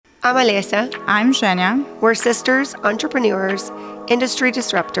I'm Alyssa. I'm Shania. We're sisters, entrepreneurs, industry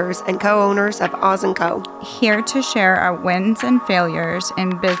disruptors, and co-owners of Oz & Co. Here to share our wins and failures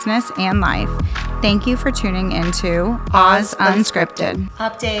in business and life. Thank you for tuning into Oz Unscripted.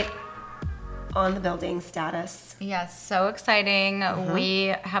 Update on the building status. Yes, so exciting.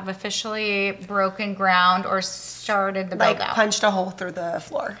 We have officially broken ground or started the build out. Punched a hole through the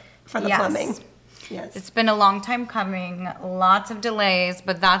floor for the plumbing. Yes. It's been a long time coming, lots of delays,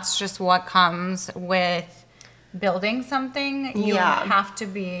 but that's just what comes with building something. You have to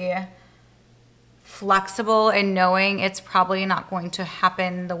be flexible and knowing it's probably not going to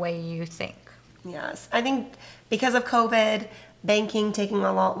happen the way you think. Yes. I think because of COVID, banking taking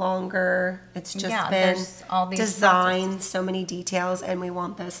a lot longer. It's just been all these designed, so many details, and we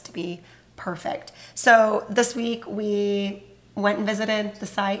want this to be perfect. So this week we went and visited the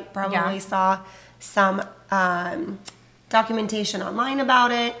site, probably saw some documentation online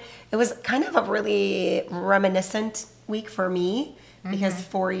about it. It was kind of a really reminiscent week for me because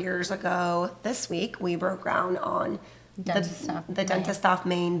 4 years ago this week we broke ground on the Dentist Off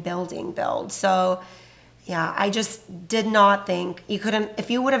Main building build. So yeah, I just did not think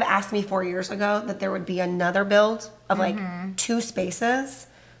if you would have asked me 4 years ago that there would be another build of like 2 spaces,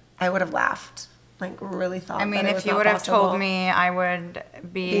 I would have laughed. Really thought. I mean, if you would have told me I would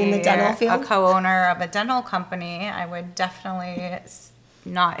be in the dental field? A co-owner of a dental company, I would definitely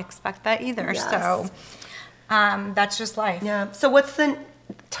not expect that either. Yes. So that's just life. Yeah. So what's the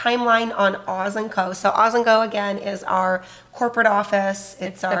timeline on Oz & Co? So Oz & Co, again, is our corporate office.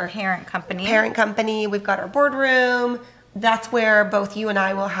 It's our the parent company. We've got our boardroom. That's where both you and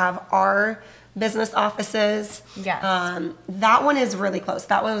I will have our business offices. Yes. That one is really close.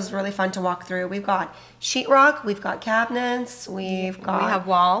 That one was really fun to walk through. We've got sheetrock, we've got cabinets, we have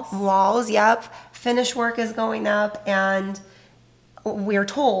walls. Walls, yep. Finish work is going up, and we're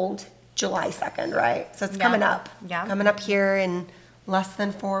told July 2nd, right? So it's coming up. Yeah. Coming up here in less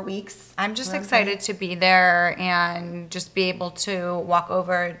than 4 weeks. I'm just excited to be there and just be able to walk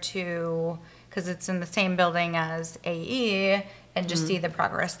over to, because it's in the same building as AE, and just see the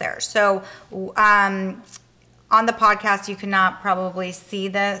progress there. So on the podcast, you cannot probably see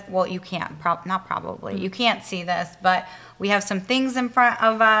this. Well, you can't. Not probably. You can't see this, but we have some things in front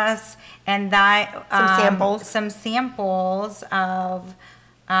of us, and that some samples of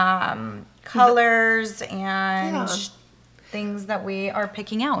colors and things that we are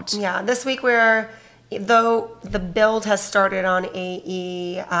picking out. Yeah, this week though the build has started on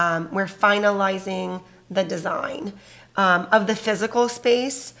AE, we're finalizing the design of the physical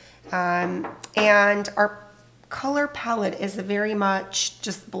space, and our color palette is very much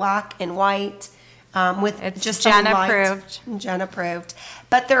just black and white, with it's just Jen some light. approved. Jen approved.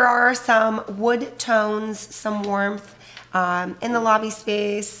 But there are some wood tones, some warmth in the lobby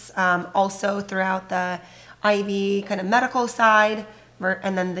space, also throughout the Ivy kind of medical side,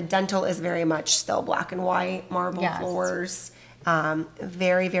 and then the dental is very much still black and white, marble floors,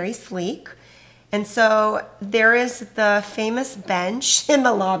 very, very sleek. And so there is the famous bench in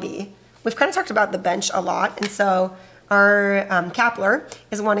the lobby. We've kind of talked about the bench a lot, and so our Kapler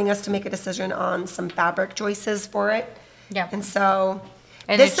is wanting us to make a decision on some fabric choices for it. Yeah. And so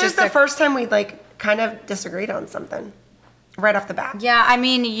this is the first time we kind of disagreed on something right off the bat. Yeah, I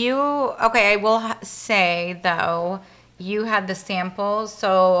mean, I will say, though, you had the samples,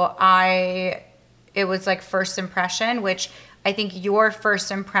 so it was like first impression, which I think your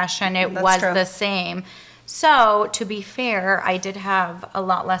first impression, was the same. So, to be fair, I did have a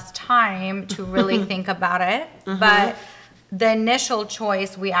lot less time to really think about it, but the initial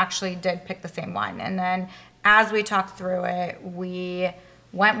choice, we actually did pick the same one. And then as we talked through it, we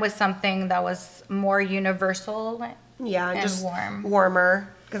went with something that was more universal. Yeah, and just warm.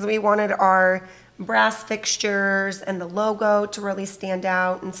 Warmer, because we wanted our brass fixtures and the logo to really stand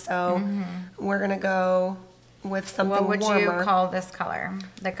out, and so we're gonna go with something warmer. What would you call this color?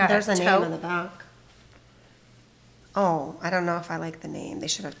 There's a name on the back. Oh, I don't know if I like the name. They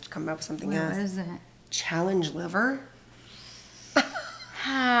should have come up with something else. What is it? Challenge liver?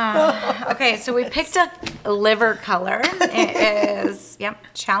 Okay, so we picked a liver color. It is,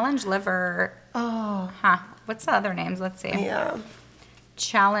 Challenge liver. Oh. What's the other names? Let's see. Yeah.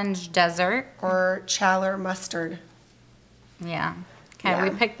 Challenge desert. Or Challer mustard. Yeah. Okay,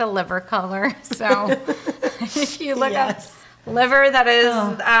 we picked the liver color. So if you look up liver, that is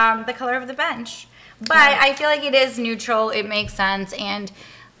the color of the bench. But I feel like it is neutral. It makes sense. And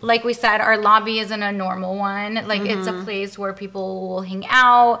like we said, our lobby isn't a normal one. Like it's a place where people will hang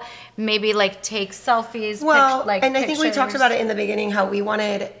out, maybe like take selfies. Well, like and I think we talked pictures. about it in the beginning, how we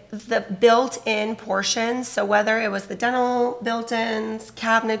wanted the built-in portions. So whether it was the dental built-ins,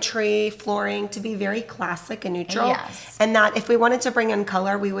 cabinetry, flooring, to be very classic and neutral. Yes. And that if we wanted to bring in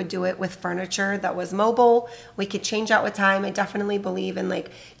color, we would do it with furniture that was mobile. We could change out with time. I definitely believe in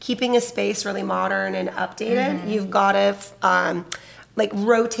like keeping a space really modern and updated. You've got to like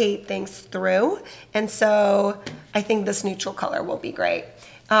rotate things through. And so I think this neutral color will be great.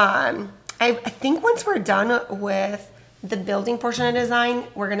 I think once we're done with the building portion of design,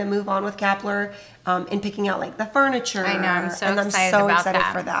 we're gonna move on with Kapler and picking out like the furniture. I know, I'm so and excited I'm so about excited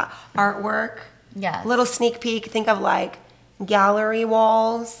that. for that. Artwork. Yes. Little sneak peek. Think of like gallery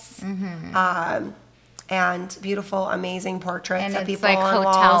walls. And beautiful, amazing portraits And of it's people like on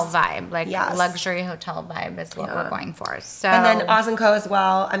hotel walls. vibe, like Yes. luxury hotel vibe is what we're going for. So And then Oz & Co as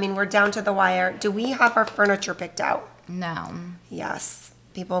well. I mean, we're down to the wire. Do we have our furniture picked out? no. Yes.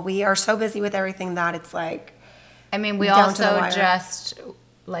 People, we are so busy with everything that it's like, I mean, we Down to the also wire. just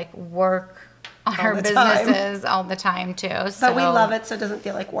like work on All our the time. businesses all the time too. So but we love it, so it doesn't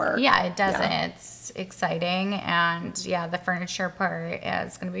feel like work. Yeah, it doesn't. Yeah. It's exciting, and yeah, the furniture part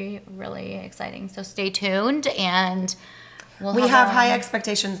is going to be really exciting. So stay tuned, and We have a- high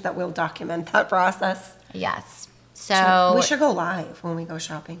expectations that we'll document that process. Yes. So We should go live when we go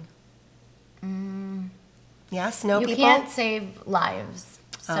shopping. Yes, no you people? can't save lives.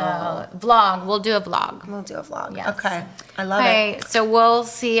 So Oh. vlog. We'll do a vlog. We'll do a vlog. Yes. Okay. I love it. Okay, so we'll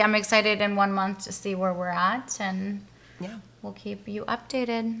see. I'm excited in 1 month to see where we're at, and Yeah. we'll keep you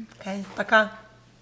updated. Okay. Пока.